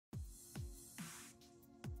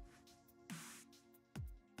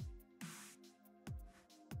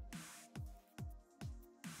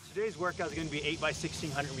Today's workout is going to be 8 by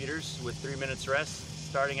 1600 meters with 3 minutes rest,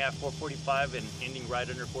 starting at 4:45 and ending right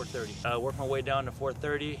under 4:30. Work my way down to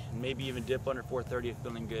 4:30 and maybe even dip under 4:30 if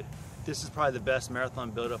feeling good. This is probably the best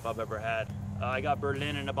marathon buildup I've ever had. I got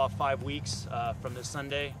Berlin in about 5 weeks from this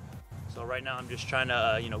Sunday. So right now I'm just trying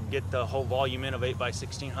to get the whole volume in of 8 by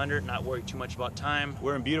 1600, not worry too much about time.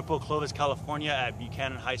 We're in beautiful Clovis, California at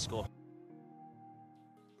Buchanan High School.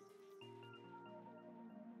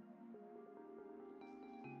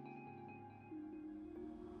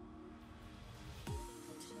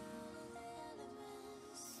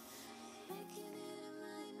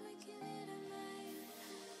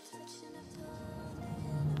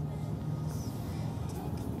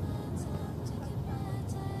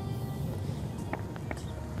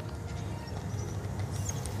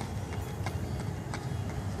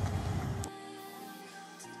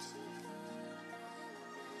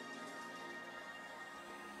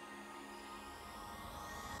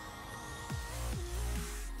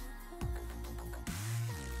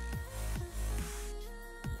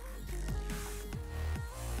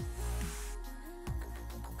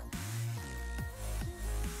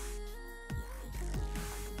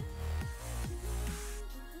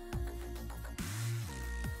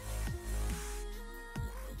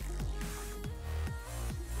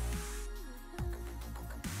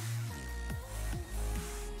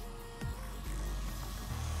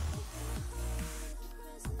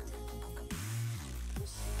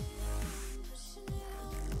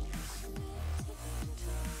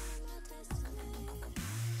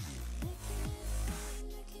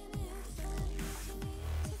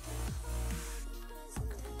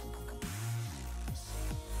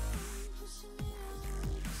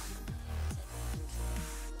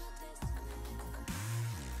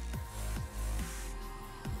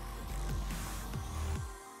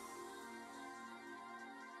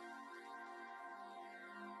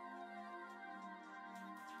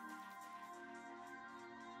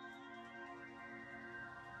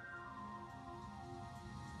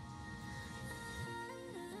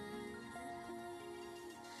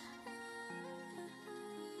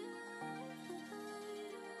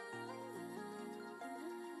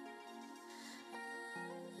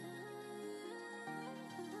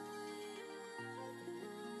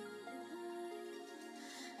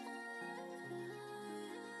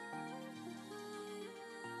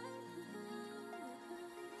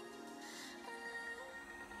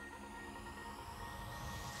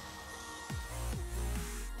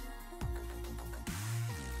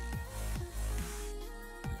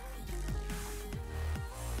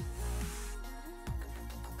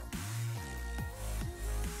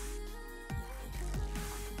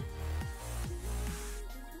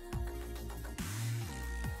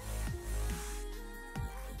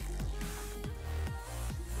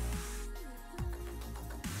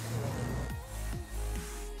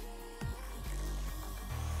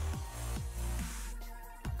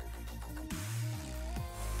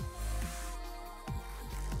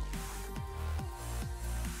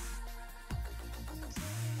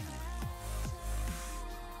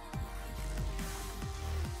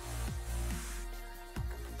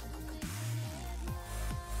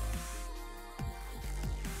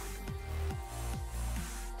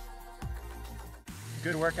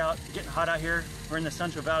 Good workout, getting hot out here. We're in the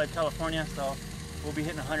Central Valley of California, so we'll be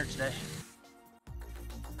hitting 100 today.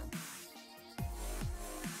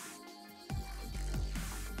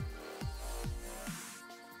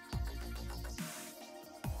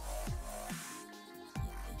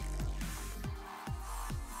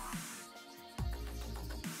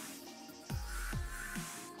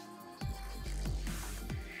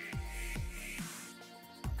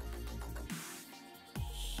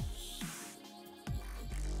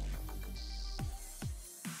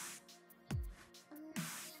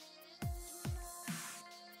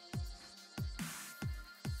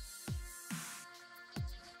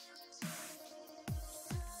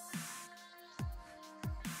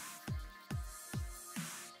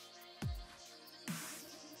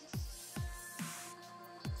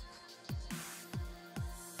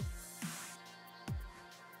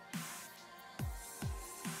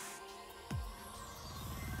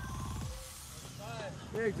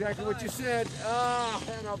 Yeah, exactly what you said. Ah,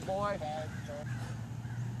 oh, boy.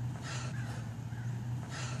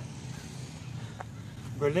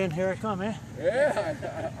 Berlin, here I come, eh?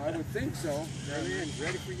 Yeah, I would think so. Berlin's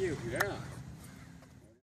ready for you. Yeah.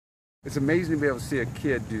 It's amazing to be able to see a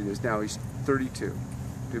kid do this. Now he's 32.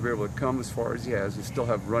 To be able to come as far as he has and still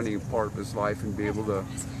have running part of his life and be able to,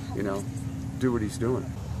 do what he's doing.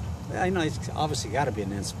 I know it's obviously got to be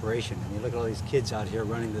an inspiration. I mean, look at all these kids out here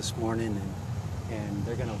running this morning, and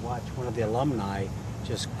they're going to watch one of the alumni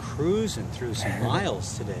just cruising through some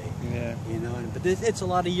miles today. Yeah. You know, but it's a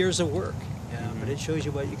lot of years of work. But it shows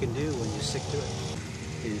you what you can do when you stick to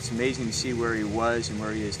it. It's amazing to see where he was and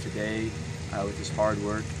where he is today with his hard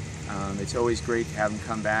work. It's always great to have him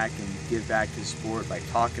come back and give back to the sport by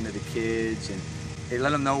talking to the kids, and they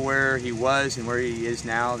let him know where he was and where he is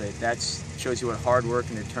now. That shows you what hard work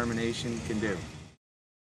and determination can do.